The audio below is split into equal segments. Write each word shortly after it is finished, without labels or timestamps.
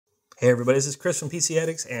Hey everybody, this is Chris from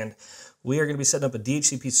PC-Addicts, and we are going to be setting up a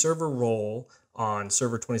DHCP server role on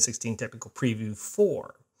Server 2016 Technical Preview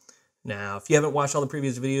 4. Now, if you haven't watched all the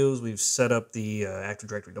previous videos, we've set up the Active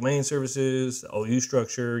Directory domain services, the OU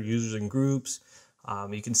structure, users and groups.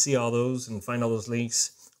 You can see all those and find all those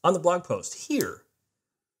links on the blog post here.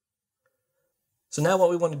 So now what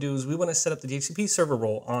we want to do is we want to set up the DHCP server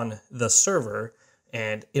role on the server.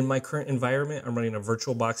 And in my current environment, I'm running a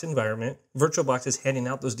Virtualbox environment. Virtualbox is handing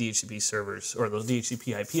out those DHCP servers or those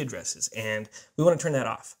DHCP IP addresses, and we want to turn that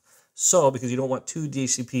off. So, because you don't want two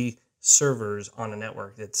DHCP servers on a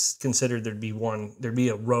network, it's considered there'd be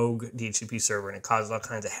a rogue DHCP server, and it causes all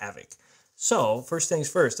kinds of havoc. So, first things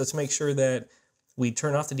first, let's make sure that we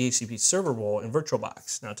turn off the DHCP server role in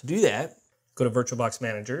Virtualbox. Now, to do that, go to Virtualbox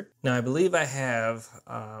Manager. Now, I believe I have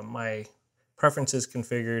my preferences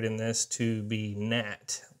configured in this to be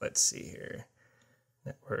NAT. Let's see here.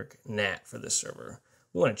 Network NAT for this server.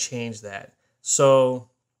 We want to change that.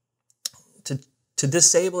 So to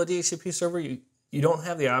disable a DHCP server, you don't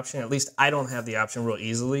have the option, at least I don't have the option real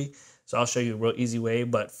easily. So I'll show you a real easy way.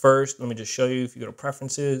 But first, let me just show you. If you go to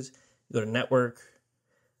Preferences, you go to Network,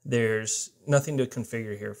 there's nothing to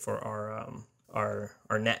configure here for our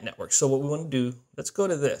NAT network. So what we want to do, let's go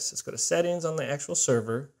to this. Let's go to Settings on the actual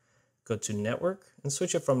server. Go to Network and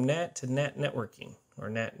switch it from NAT to NAT Networking or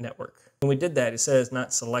NAT Network. When we did that, it says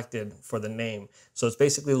not selected for the name. So it's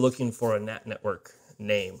basically looking for a NAT Network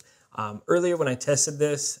name. Earlier when I tested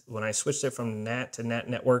this, when I switched it from NAT to NAT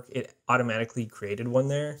Network, it automatically created one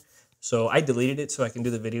there. So I deleted it so I can do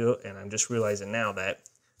the video, and I'm just realizing now that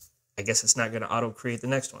I guess it's not going to auto create the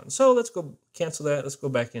next one. So let's go cancel that. Let's go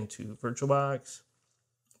back into Virtualbox,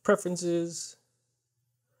 Preferences,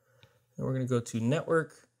 and we're going to go to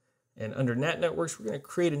Network. And under NAT Networks, we're going to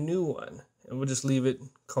create a new one. And we'll just leave it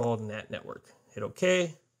called NAT Network. Hit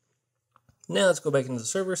OK. Now let's go back into the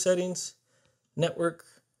server settings, Network,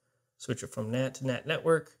 switch it from NAT to NAT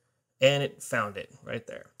Network, and it found it right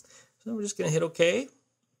there. So we're just going to hit OK.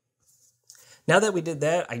 Now that we did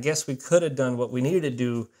that, I guess we could have done what we needed to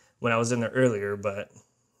do when I was in there earlier, but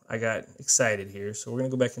I got excited here. So we're going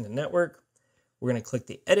to go back into Network. We're going to click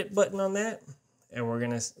the Edit button on that, and we're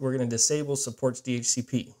going to disable supports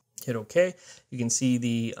DHCP. Hit OK. You can see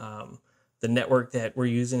the network that we're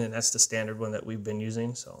using, and that's the standard one that we've been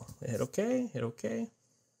using. So hit OK, hit OK.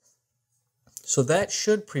 So that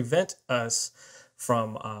should prevent us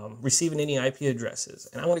from receiving any IP addresses.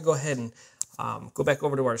 And I want to go ahead and go back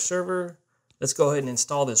over to our server. Let's go ahead and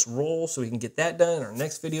install this role so we can get that done. In our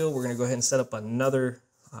next video, we're going to go ahead and set up another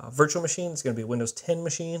virtual machine. It's going to be a Windows 10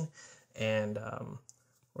 machine, and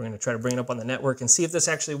we're going to try to bring it up on the network and see if this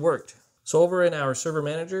actually worked. So over in our server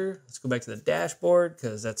manager, let's go back to the dashboard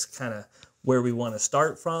because that's kind of where we want to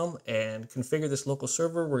start from, and configure this local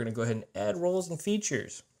server. We're going to go ahead and add roles and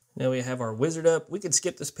features. Now we have our wizard up. We could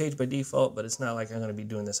skip this page by default, but it's not like I'm going to be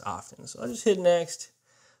doing this often. So I'll just hit next.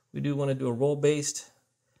 We do want to do a role-based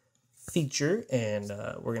feature, and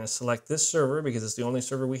we're going to select this server because it's the only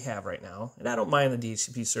server we have right now. And I don't mind the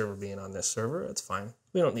DHCP server being on this server. That's fine.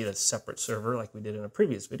 We don't need a separate server like we did in a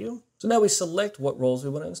previous video. So now we select what roles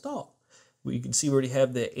we want to install. You can see we already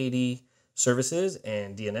have the AD services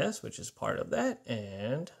and DNS, which is part of that.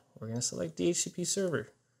 And we're going to select DHCP server.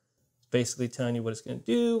 It's basically telling you what it's going to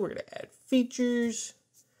do. We're going to add features.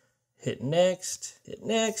 Hit next. Hit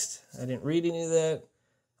next. I didn't read any of that.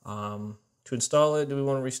 To install it, do we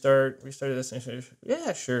want to restart the destination?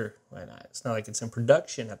 Yeah, sure. Why not? It's not like it's in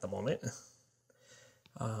production at the moment.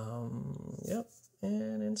 Yep.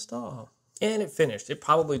 And install. And it finished. It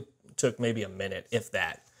probably took maybe a minute, if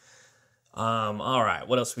that. All right,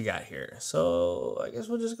 what else we got here? So I guess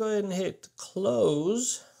we'll just go ahead and hit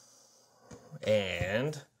close,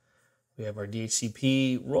 and we have our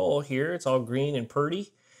DHCP role here. It's all green and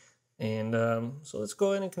pretty, and so let's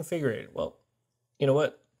go ahead and configure it. Well, you know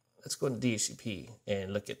what? Let's go to DHCP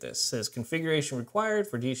and look at this. It says configuration required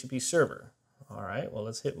for DHCP server. All right, well,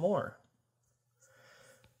 let's hit more.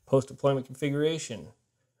 Post-deployment configuration.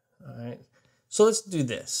 All right. So let's do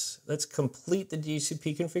this. Let's complete the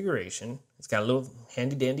DHCP configuration. It's got a little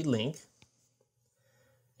handy-dandy link.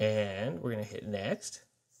 And we're going to hit next.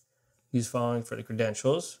 Use following for the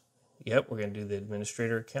credentials. Yep, we're going to do the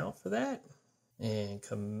administrator account for that. And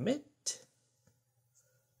commit.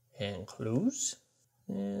 And close.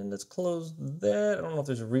 And let's close that. I don't know if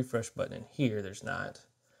there's a refresh button in here. There's not.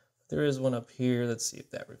 There is one up here. Let's see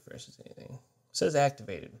if that refreshes anything. It says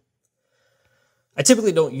activated. I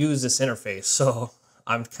typically don't use this interface, so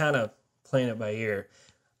I'm kind of playing it by ear.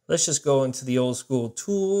 Let's just go into the old school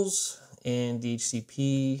tools and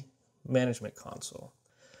DHCP management console.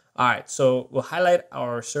 All right, so we'll highlight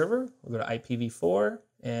our server. We'll go to IPv4,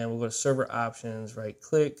 and we'll go to server options, right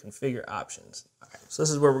click, configure options. All right, so this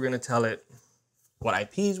is where we're going to tell it what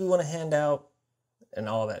IPs we want to hand out and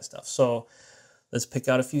all that stuff. So let's pick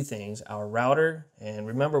out a few things. Our router, and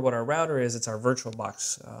remember what our router is, it's our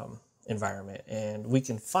Virtualbox environment, and we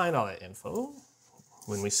can find all that info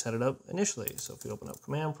when we set it up initially. So if we open up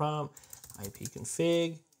command prompt,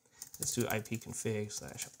 ipconfig, let's do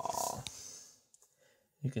ipconfig/all.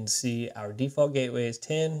 You can see our default gateway is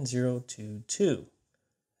 10.0.2.2,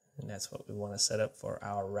 and that's what we want to set up for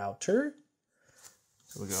our router.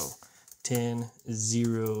 So we go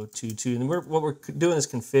 10.0.2.2, and what we're doing is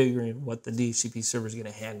configuring what the DHCP server is going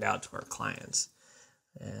to hand out to our clients.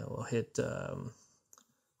 And we'll hit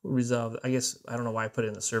resolve. I guess I don't know why I put it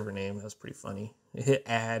in the server name. That was pretty funny. Hit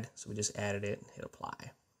add, so we just added it and hit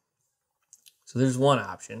apply. So there's one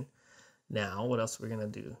option. Now, what else are we going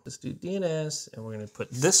to do? Let's do DNS, and we're going to put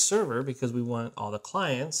this server because we want all the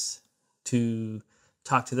clients to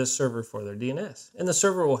talk to this server for their DNS. And the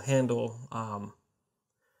server will handle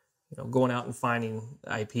going out and finding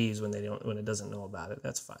IPs when it doesn't know about it.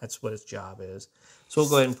 That's fine. That's what its job is. So we'll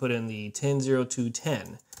go ahead and put in the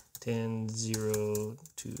 10.0.2.10.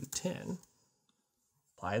 10.0.2.10.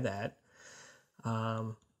 Apply that.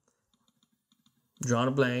 Drawn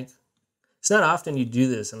a blank. It's not often you do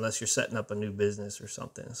this unless you're setting up a new business or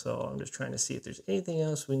something. So I'm just trying to see if there's anything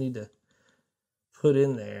else we need to put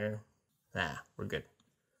in there. Nah, we're good.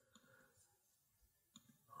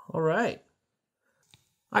 All right.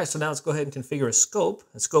 All right, so now let's go ahead and configure a scope.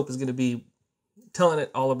 A scope is going to be telling it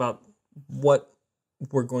all about what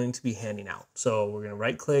we're going to be handing out. So we're going to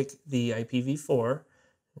right-click the IPv4,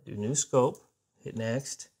 do new scope, hit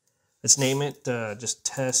next. Let's name it just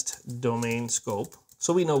test domain scope,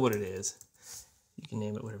 so we know what it is. You can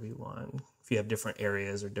name it whatever you want if you have different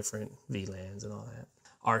areas or different VLANs and all that.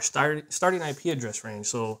 Our starting IP address range.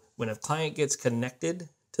 So when a client gets connected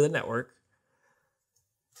to the network,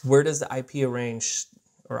 where does the IP range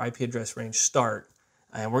or IP address range start?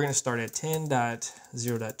 And we're going to start at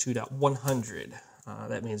 10.0.2.100.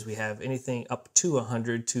 That means we have anything up to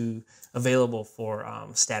 100 available for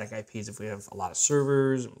static IPs. If we have a lot of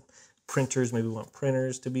servers, printers, maybe we want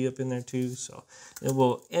printers to be up in there too. So then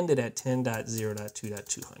we'll end it at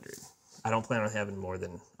 10.0.2.200. I don't plan on having more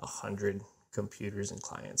than 100 computers and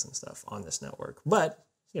clients and stuff on this network, but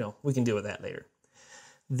we can deal with that later.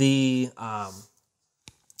 The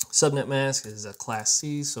subnet mask is a class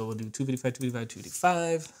C, so we'll do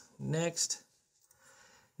 255.255.255. Next.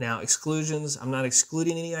 Now exclusions, I'm not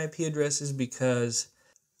excluding any IP addresses because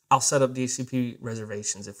I'll set up DHCP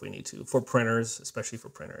reservations if we need to for printers, especially for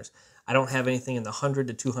printers. I don't have anything in the 100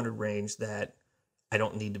 to 200 range that I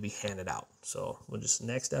don't need to be handed out. So we'll just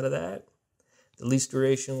next out of that. The least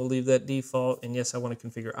duration, we'll leave that default. And yes, I want to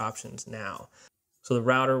configure options now. So the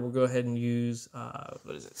router, we'll go ahead and use,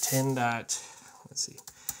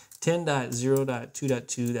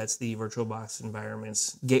 10.0.2.2. That's the Virtualbox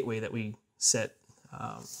environment's gateway that we set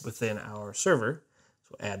within our server.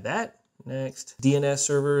 So we'll add that. Next. DNS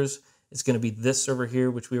servers, it's going to be this server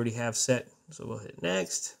here, which we already have set. So we'll hit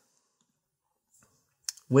next.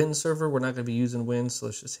 Win server, we're not going to be using Win, so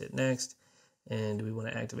let's just hit next. And do we want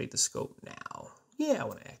to activate the scope now? Yeah, I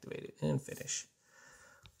want to activate it and finish.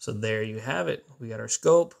 So there you have it. We got our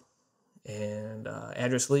scope and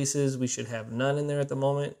address leases. We should have none in there at the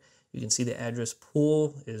moment. You can see the address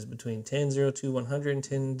pool is between 10.0.2.100 and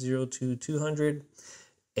 10.0.2.200.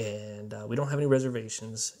 And we don't have any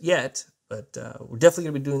reservations yet, but we're definitely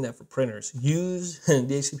going to be doing that for printers. Use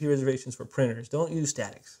DHCP reservations for printers. Don't use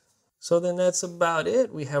statics. So then that's about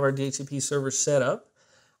it. We have our DHCP server set up.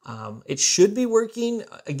 It should be working.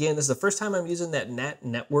 Again, this is the first time I'm using that NAT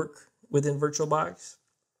network within Virtualbox.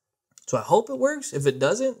 So I hope it works. If it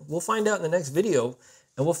doesn't, we'll find out in the next video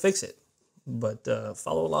and we'll fix it. But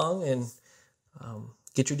follow along and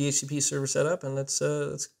get your DHCP server set up, and let's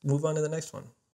move on to the next one.